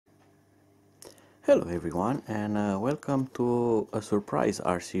Hello everyone, and welcome to a surprise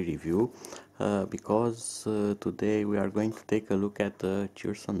RC review because today we are going to take a look at the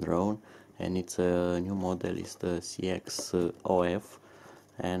Cheerson drone, and its new model is the CX-OF,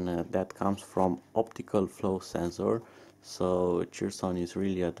 and that comes from optical flow sensor. So Cheerson is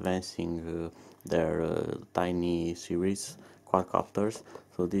really advancing their tiny series quadcopters.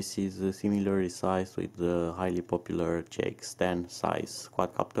 So this is similarly sized with the highly popular CX-10 size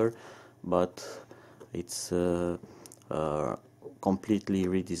quadcopter, but it's completely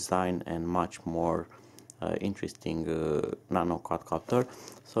redesigned and much more interesting nano quadcopter.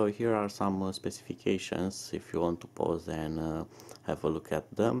 So here are some specifications if you want to pause and have a look at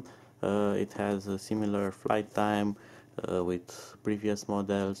them. It has a similar flight time with previous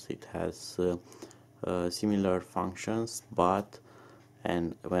models. It has similar functions, but,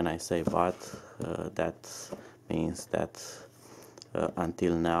 and when I say but, that means that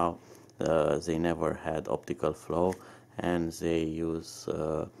until now they never had optical flow, and they use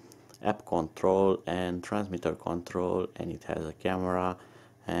app control and transmitter control, and it has a camera,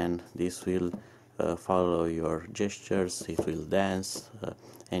 and this will follow your gestures, it will dance,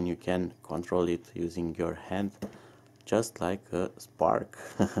 and you can control it using your hand, just like a Spark.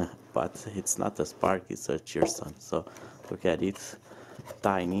 But it's not a Spark, it's a Cheerson. So look at it,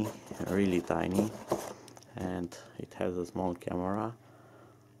 tiny, really tiny, and it has a small camera.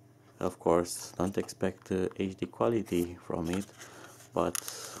 Of course, don't expect HD quality from it, but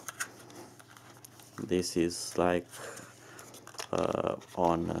this is like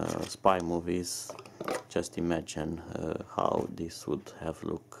on spy movies. Just imagine how this would have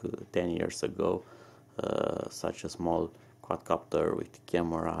looked 10 years ago. Such a small quadcopter with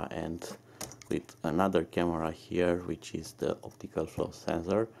camera and with another camera here, which is the optical flow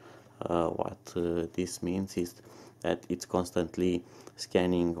sensor. What this means is that it's constantly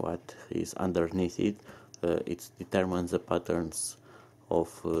scanning what is underneath it. It determines the patterns of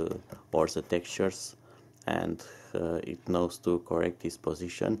or the textures, and it knows to correct its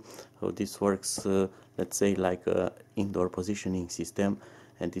position. So this works, let's say, like a indoor positioning system,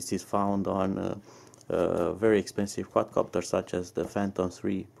 and this is found on very expensive quadcopters such as the Phantom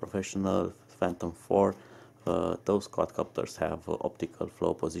 3 Professional, Phantom 4. Those quadcopters have optical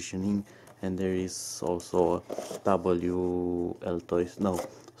flow positioning, and there is also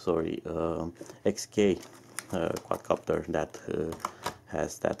XK quadcopter that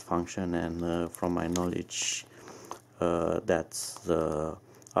has that function, and from my knowledge that's the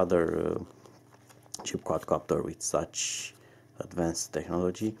other cheap quadcopter with such advanced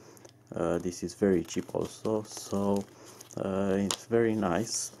technology. This is very cheap also, so it's very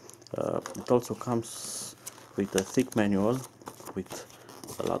nice. It also comes with a thick manual with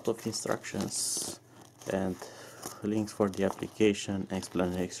a lot of instructions and links for the application,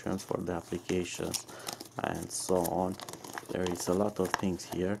 explanations for the applications, and so on. There is a lot of things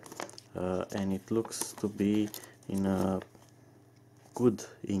here, and it looks to be in a good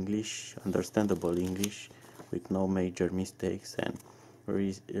English, understandable English, with no major mistakes, and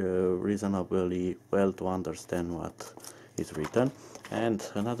reasonably well to understand what is written. And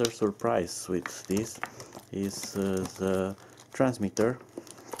another surprise with this is the transmitter,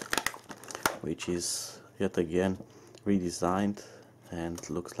 which is yet again redesigned and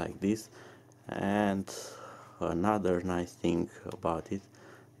looks like this. And another nice thing about it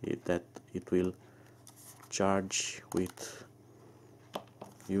is that it will charge with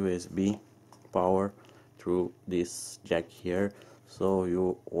USB power through this jack here, so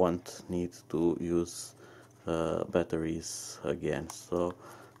you won't need to use batteries again. So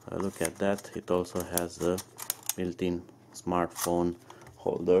look at that. It also has a built-in smartphone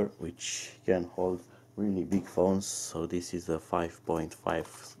holder which can hold really big phones. So this is a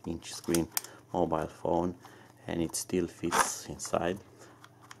 5.5-inch screen mobile phone, and it still fits inside.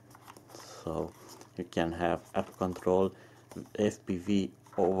 So you can have app control, FPV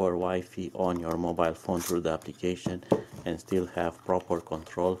over Wi-Fi on your mobile phone through the application, and still have proper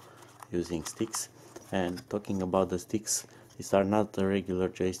control using sticks. And talking about the sticks, these are not the regular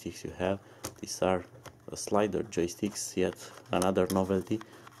joysticks you have. These are slider joysticks, yet another novelty,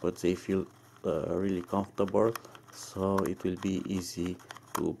 but they feel really comfortable, so it will be easy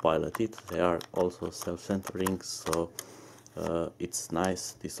to pilot it. They are also self-centering, so it's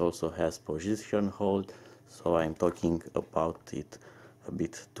nice. This also has position hold, so I'm talking about it a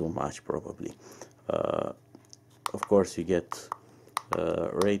bit too much probably. Of course, you get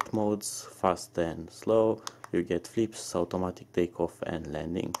rate modes, fast and slow. You get flips, automatic takeoff and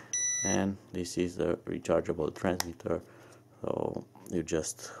landing, and this is a rechargeable transmitter, so you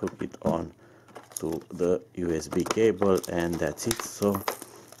just hook it on to the USB cable, and that's it. So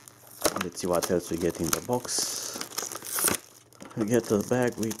let's see what else we get in the box. We get a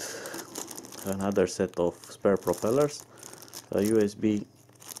bag with another set of spare propellers, a USB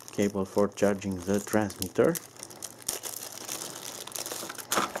cable for charging the transmitter,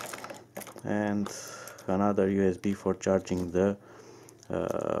 and another USB for charging the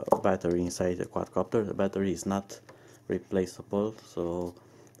battery inside the quadcopter. The battery is not replaceable, so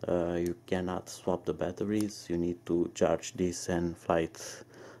you cannot swap the batteries. You need to charge this and fly it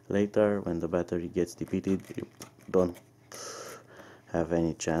later. When the battery gets depleted, you don't have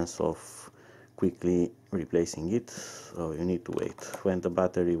any chance of quickly replacing it, so you need to wait. When the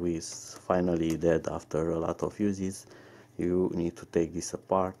battery is finally dead after a lot of uses, you need to take this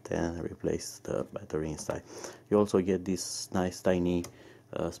apart and replace the battery inside. You also get this nice tiny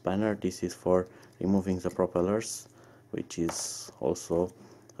spanner. This is for removing the propellers, which is also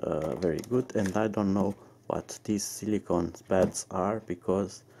very good. And I don't know what these silicone pads are,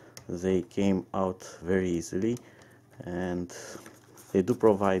 because they came out very easily, and they do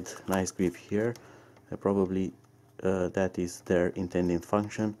provide nice grip here. Probably that is their intended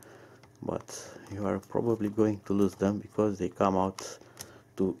function, but you are probably going to lose them because they come out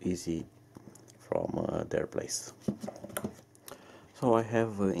too easy from their place. So I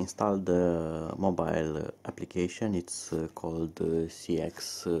have installed the mobile application. It's called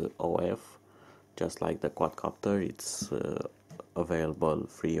CX-OF, just like the quadcopter. It's available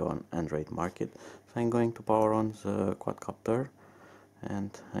free on Android market. So I'm going to power on the quadcopter,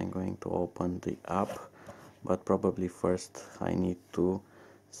 and I'm going to open the app, but probably first I need to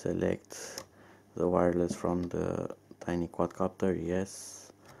select the wireless from the tiny quadcopter.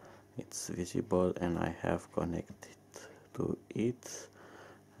 Yes, it's visible and I have connected to it,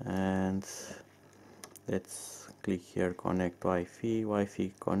 and let's click here, connect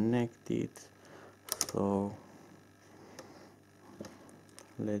Wi-Fi connected. So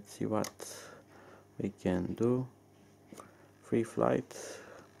let's see what we can do. Free flight,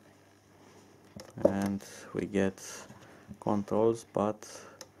 and we get controls, but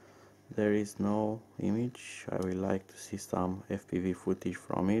there is no image. I would like to see some FPV footage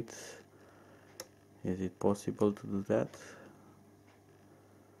from it. Is it possible to do that?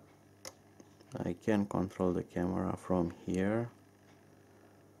 I can control the camera from here.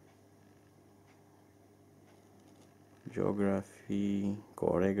 Geography,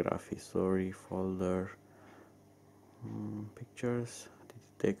 choreography, sorry, folder, pictures. Did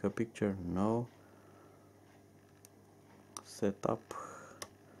it take a picture? No. Setup,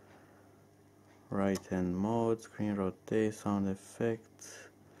 right hand mode, screen rotate, sound effects.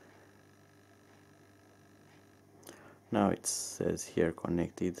 Now it says here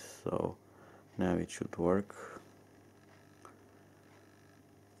connected, so now it should work.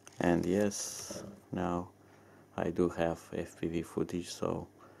 And yes, now I do have FPV footage, so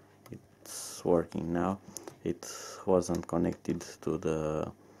it's working now. It wasn't connected to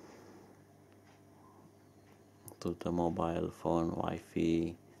the mobile phone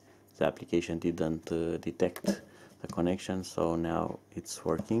Wi-Fi. The application didn't detect the connection, so now it's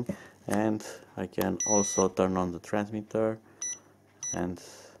working. And I can also turn on the transmitter, and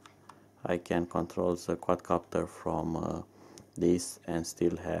I can control the quadcopter from this and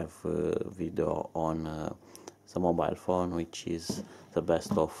still have video on the mobile phone, which is the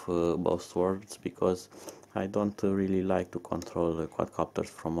best of both worlds, because I don't really like to control the quadcopters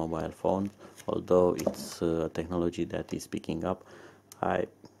from mobile phone. Although it's a technology that is picking up, I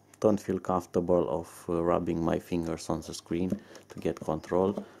don't feel comfortable of rubbing my fingers on the screen to get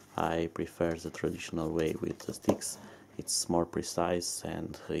control. I prefer the traditional way with the sticks. It's more precise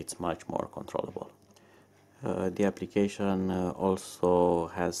and it's much more controllable. The application also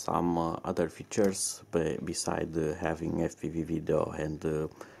has some other features beside having FPV video and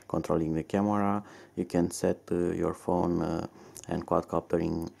controlling the camera. You can set your phone and quadcopter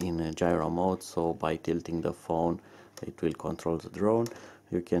in gyro mode, so by tilting the phone it will control the drone.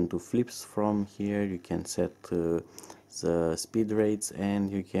 You can do flips from here, you can set the speed rates,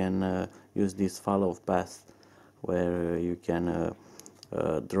 and you can use this follow path where you can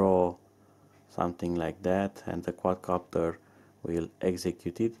draw something like that and the quadcopter will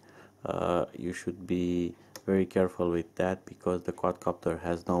execute it. You should be very careful with that, because the quadcopter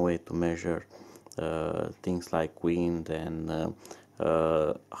has no way to measure things like wind and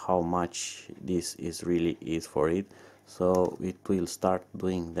how much this really is for it. So it will start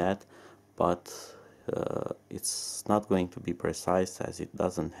doing that, but it's not going to be precise, as it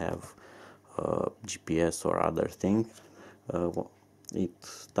doesn't have GPS or other thing.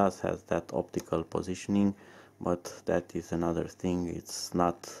 It does have that optical positioning, but that is another thing. It's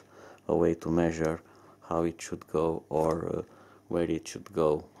not a way to measure how it should go or where it should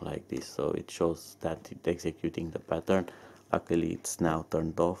go, like this. So it shows that it's executing the pattern. Luckily it's now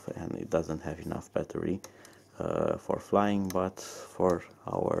turned off and it doesn't have enough battery for flying, but for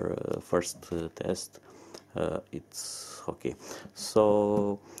our first test it's okay.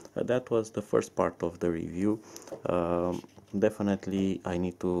 So that was the first part of the review. Definitely I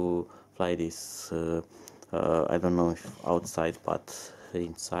need to fly this I don't know if outside but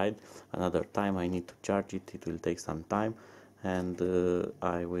inside. Another time I need to charge it, it will take some time, and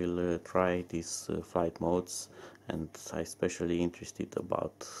I will try these flight modes, and I'm especially interested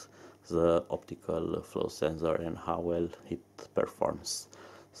about the optical flow sensor and how well it performs.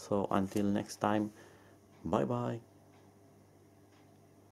 So until next time, bye bye.